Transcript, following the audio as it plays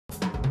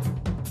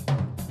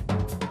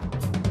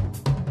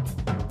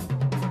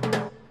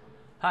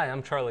Hi,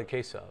 I'm Charlie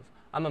Kasov.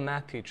 I'm a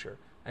math teacher,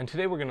 and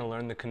today we're going to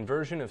learn the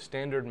conversion of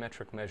standard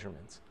metric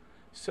measurements.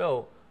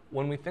 So,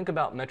 when we think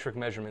about metric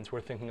measurements,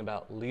 we're thinking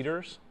about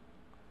liters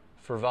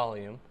for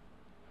volume,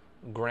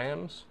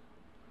 grams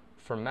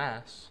for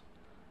mass,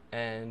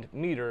 and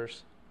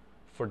meters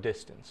for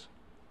distance.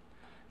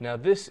 Now,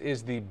 this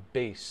is the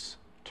base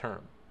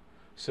term.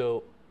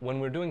 So, when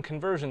we're doing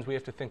conversions, we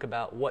have to think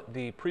about what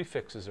the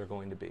prefixes are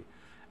going to be.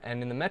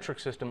 And in the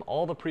metric system,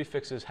 all the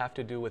prefixes have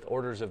to do with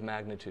orders of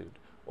magnitude,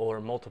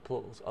 or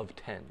multiples of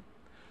 10.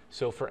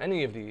 So for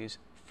any of these,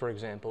 for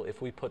example,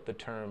 if we put the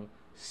term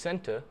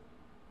centa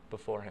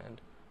beforehand,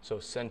 so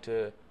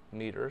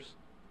centimeters,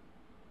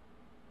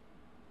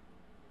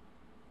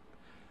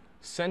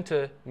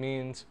 centa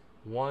means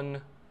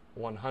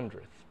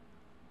 1/100th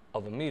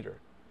of a meter.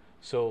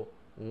 So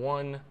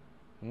 1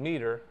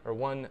 meter, or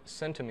 1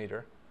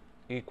 centimeter,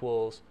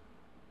 equals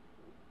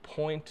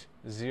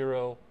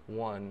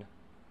 0.01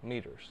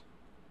 meters.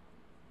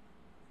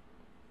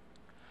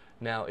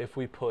 Now, if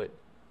we put,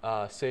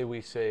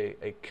 we say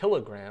a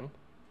kilogram,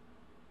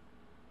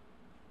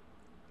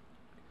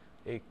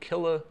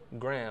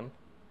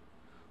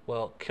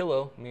 well,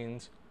 kilo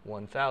means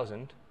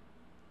 1,000,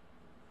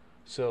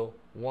 so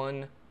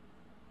 1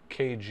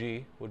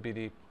 kg would be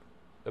the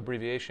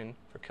abbreviation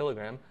for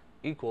kilogram,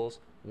 equals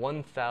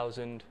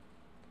 1,000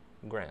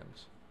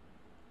 grams.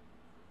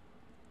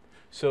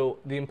 So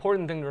the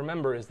important thing to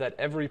remember is that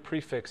every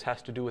prefix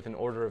has to do with an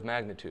order of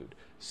magnitude.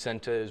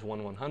 Centa is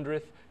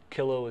 1/100th,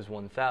 kilo is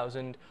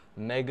 1,000,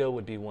 mega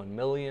would be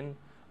 1,000,000,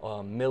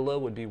 milli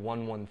would be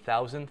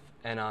 1/1000th,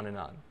 and on and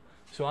on.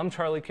 So I'm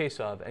Charlie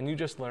Kasov, and you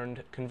just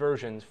learned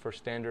conversions for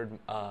standard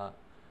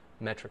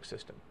metric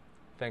system.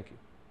 Thank you.